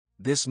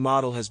This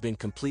model has been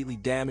completely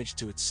damaged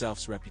to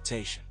itself's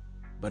reputation.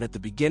 But at the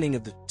beginning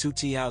of the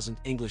 2000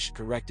 English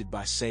corrected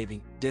by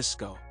saving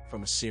Disco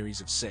from a series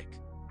of sick.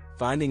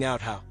 Finding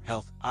out how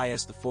health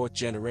is the fourth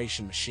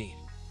generation machine.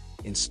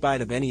 In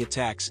spite of any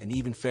attacks and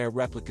even fair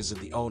replicas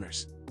of the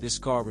owners, this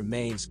car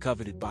remains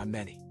coveted by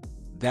many.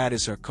 That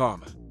is her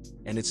karma.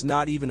 And it's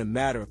not even a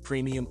matter of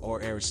premium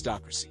or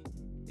aristocracy.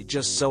 It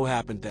just so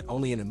happened that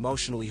only an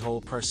emotionally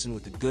whole person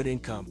with a good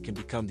income can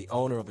become the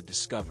owner of a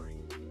Discovery.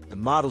 The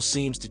model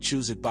seems to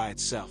choose it by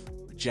itself,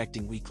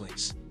 rejecting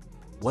weaklings.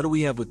 What do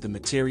we have with the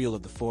material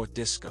of the Ford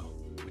Disco,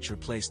 which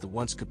replaced the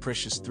once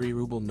capricious 3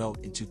 ruble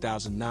note in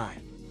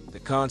 2009? The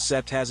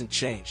concept hasn't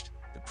changed.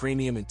 The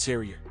premium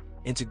interior,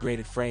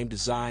 integrated frame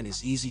design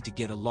is easy to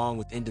get along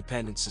with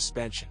independent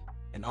suspension,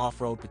 and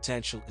off-road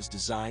potential is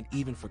designed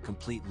even for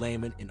complete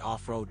laymen in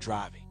off-road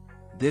driving.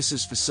 This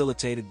is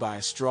facilitated by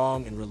a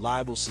strong and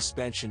reliable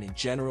suspension in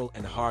general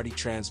and a hardy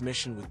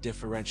transmission with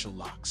differential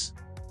locks.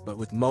 But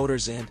with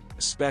motors and,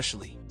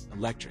 especially,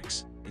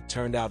 electrics, it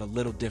turned out a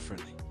little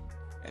differently.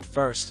 At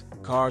first,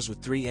 cars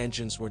with 3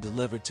 engines were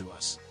delivered to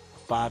us,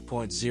 a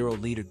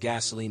 5.0-liter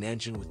gasoline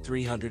engine with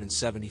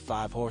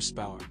 375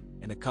 horsepower,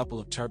 and a couple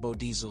of turbo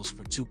diesels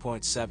for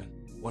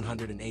 2.7,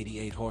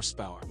 188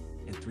 horsepower,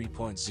 and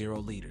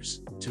 3.0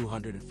 liters,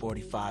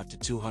 245 to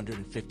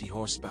 250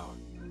 horsepower.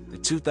 The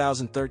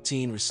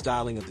 2013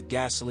 restyling of the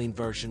gasoline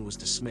version was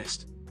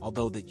dismissed,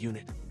 although that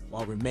unit,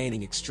 while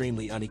remaining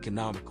extremely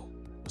uneconomical,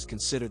 was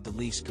considered the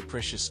least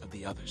capricious of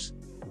the others.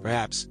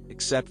 Perhaps,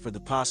 except for the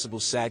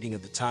possible sagging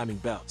of the timing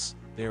belts,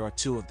 there are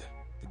 2 of them.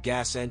 The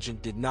gas engine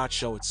did not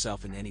show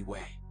itself in any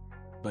way.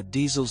 But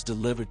diesels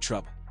delivered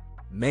trouble,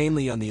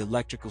 mainly on the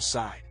electrical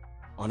side.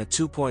 On a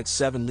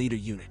 2.7-liter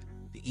unit,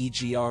 the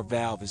EGR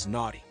valve is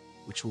naughty,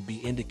 which will be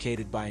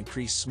indicated by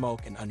increased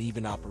smoke and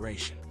uneven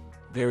operation.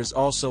 There is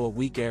also a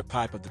weak air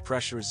pipe of the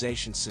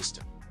pressurization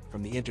system,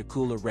 from the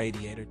intercooler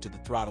radiator to the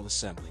throttle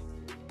assembly.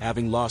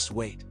 Having lost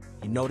weight,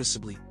 he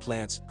noticeably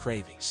plants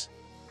cravings.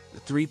 The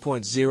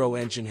 3.0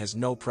 engine has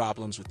no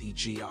problems with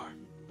EGR,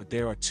 but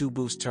there are 2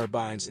 boost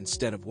turbines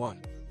instead of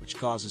 1, which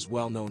causes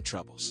well-known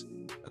troubles.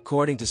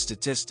 According to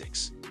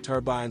statistics,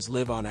 turbines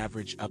live on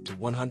average up to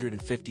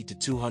 150 to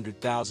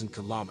 200,000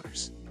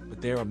 kilometers,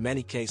 but there are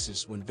many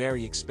cases when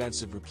very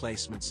expensive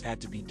replacements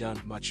had to be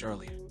done much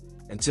earlier.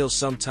 Until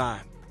some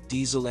time,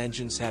 diesel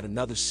engines had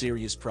another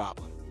serious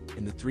problem.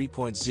 In the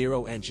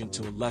 3.0 engine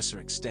to a lesser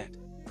extent,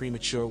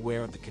 premature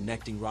wear of the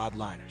connecting rod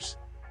liners.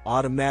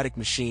 Automatic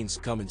machines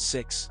come in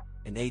 6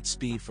 and 8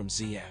 speed from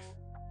ZF.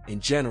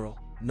 In general,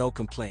 no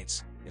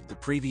complaints. If the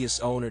previous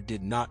owner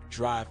did not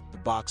drive the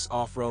box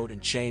off-road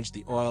and change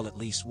the oil at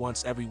least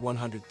once every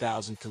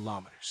 100,000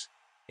 kilometers.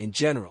 In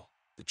general,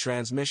 the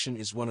transmission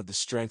is one of the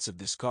strengths of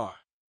this car.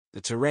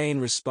 The terrain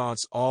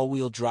response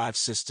all-wheel drive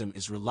system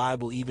is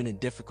reliable even in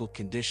difficult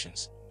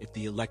conditions if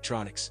the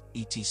electronics,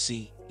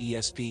 ETC,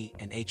 ESP,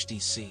 and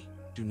HDC,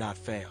 do not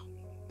fail.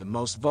 The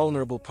most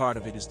vulnerable part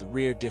of it is the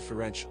rear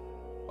differential.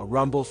 A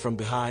rumble from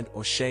behind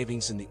or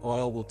shavings in the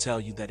oil will tell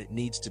you that it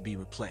needs to be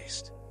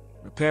replaced.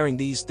 Repairing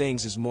these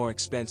things is more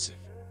expensive.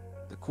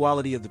 The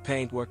quality of the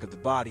paintwork of the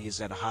body is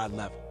at a high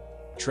level.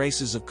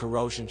 Traces of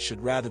corrosion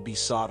should rather be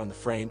sought on the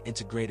frame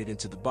integrated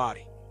into the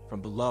body,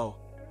 from below,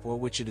 for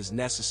which it is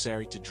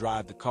necessary to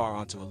drive the car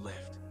onto a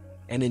lift.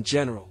 And in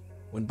general,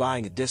 when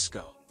buying a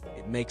Disco,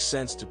 it makes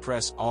sense to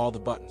press all the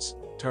buttons,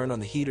 turn on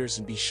the heaters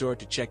and be sure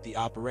to check the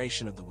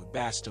operation of the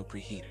Webasto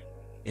preheater.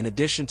 In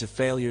addition to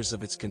failures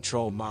of its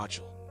control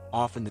module,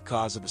 often the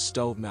cause of a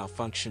stove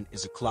malfunction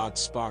is a clogged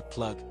spark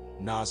plug,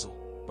 nozzle,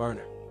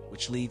 burner,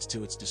 which leads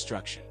to its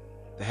destruction.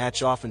 The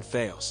hatch often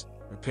fails.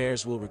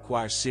 Repairs will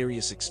require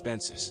serious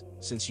expenses,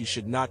 since you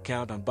should not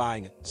count on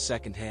buying a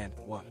second-hand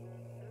one.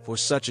 For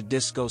such a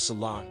Disco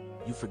salon,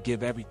 you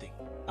forgive everything,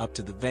 up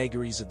to the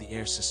vagaries of the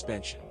air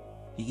suspension.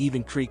 He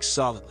even creaks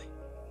solidly.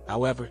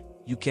 However,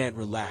 you can't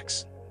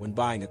relax. When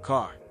buying a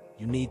car,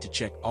 you need to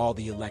check all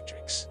the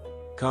electrics.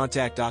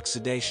 Contact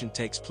oxidation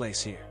takes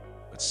place here,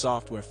 but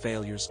software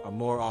failures are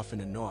more often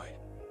annoyed.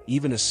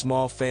 Even a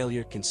small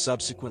failure can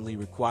subsequently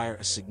require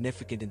a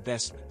significant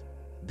investment.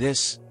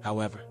 This,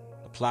 however,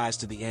 applies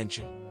to the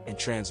engine, and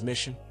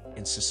transmission,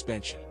 and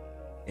suspension.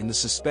 In the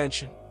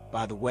suspension,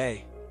 by the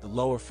way, the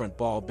lower front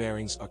ball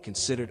bearings are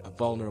considered a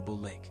vulnerable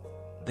link.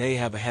 They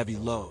have a heavy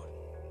load,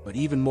 but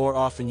even more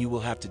often you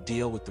will have to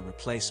deal with the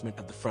replacement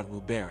of the front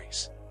wheel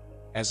bearings.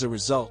 As a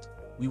result,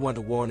 we want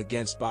to warn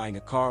against buying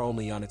a car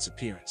only on its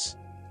appearance.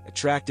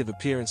 Attractive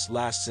appearance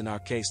lasts in our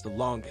case the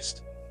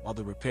longest, while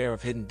the repair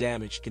of hidden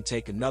damage can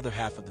take another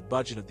half of the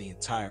budget of the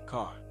entire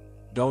car.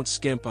 Don't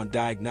skimp on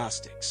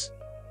diagnostics.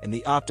 And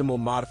the optimal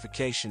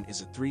modification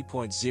is a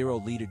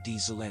 3.0-liter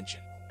diesel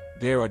engine.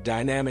 There are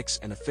dynamics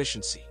and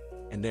efficiency,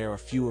 and there are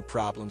fewer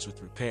problems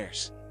with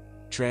repairs.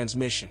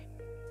 Transmission.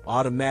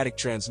 Automatic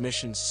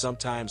transmissions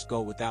sometimes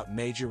go without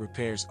major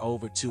repairs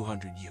over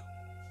 200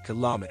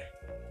 km.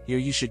 Here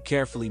you should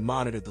carefully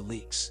monitor the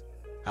leaks.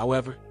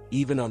 However,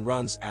 even on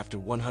runs after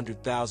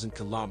 100,000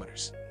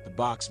 kilometers, the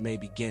box may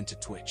begin to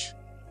twitch.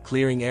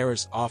 Clearing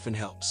errors often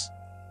helps.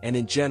 And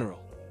in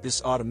general,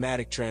 This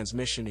automatic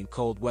transmission in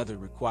cold weather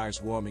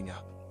requires warming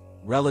up.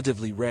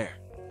 Relatively rare,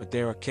 but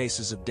there are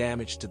cases of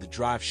damage to the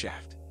drive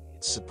shaft,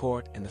 its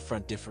support, and the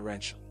front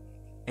differential.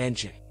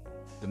 Engine.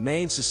 The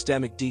main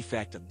systemic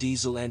defect of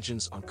diesel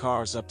engines on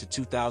cars up to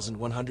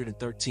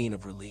 2113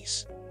 of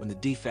release, when the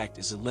defect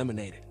is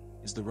eliminated,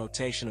 is the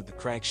rotation of the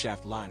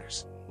crankshaft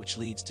liners, which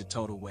leads to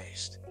total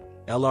waste.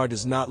 LR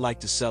does not like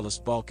to sell us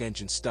bulk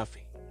engine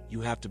stuffing.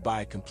 You have to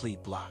buy a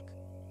complete block.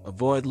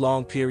 Avoid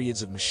long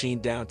periods of machine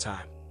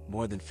downtime,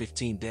 more than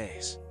 15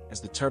 days,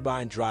 as the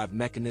turbine drive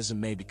mechanism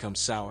may become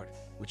soured,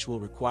 which will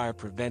require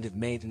preventive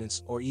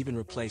maintenance or even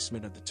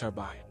replacement of the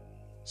turbine.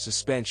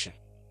 Suspension.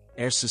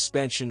 Air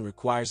suspension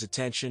requires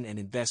attention and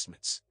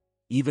investments.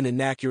 Even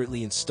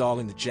inaccurately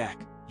installing the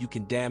jack, you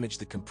can damage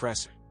the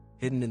compressor,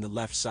 hidden in the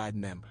left side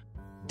member.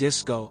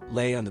 Disco,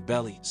 lay on the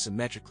belly,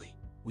 symmetrically.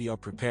 We are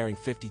preparing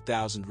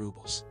 50,000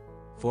 rubles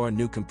for a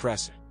new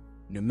compressor.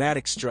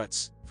 Pneumatic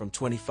struts, from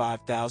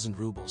 25,000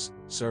 rubles,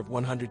 serve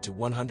 100 to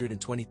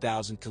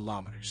 120,000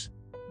 kilometers.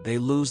 They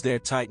lose their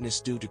tightness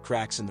due to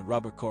cracks in the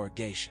rubber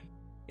corrugation.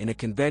 In a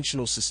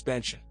conventional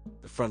suspension,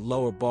 the front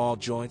lower ball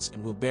joints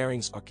and wheel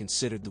bearings are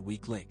considered the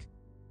weak link.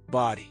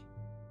 Body.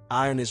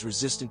 Iron is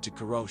resistant to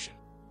corrosion.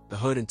 The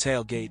hood and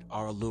tailgate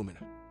are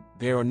aluminum.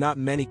 There are not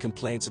many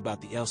complaints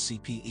about the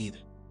LCP either.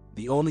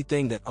 The only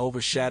thing that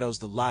overshadows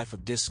the life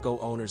of Disco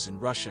owners in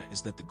Russia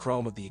is that the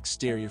chrome of the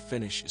exterior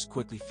finish is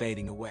quickly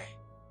fading away.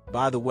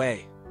 By the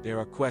way, there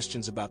are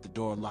questions about the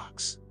door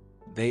locks.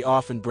 They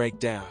often break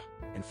down,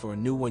 and for a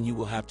new one you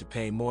will have to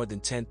pay more than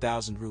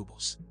 10,000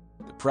 rubles.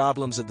 The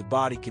problems of the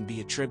body can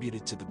be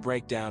attributed to the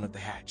breakdown of the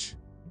hatch.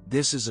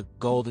 This is a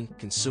golden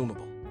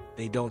consumable.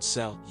 They don't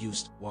sell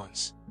used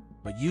ones.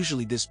 But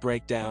usually this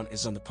breakdown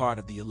is on the part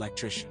of the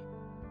electrician.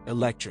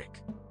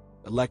 Electric.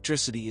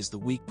 Electricity is the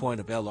weak point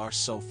of LR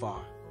so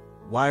far.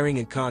 Wiring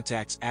and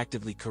contacts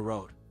actively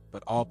corrode,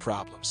 but all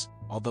problems,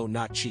 although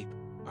not cheap,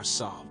 are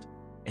solved.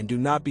 And do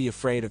not be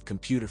afraid of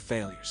computer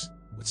failures.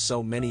 With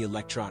so many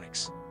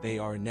electronics, they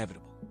are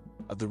inevitable.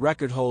 Of the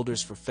record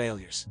holders for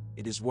failures,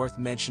 it is worth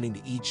mentioning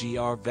the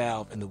EGR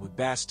valve and the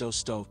Webasto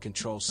stove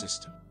control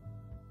system.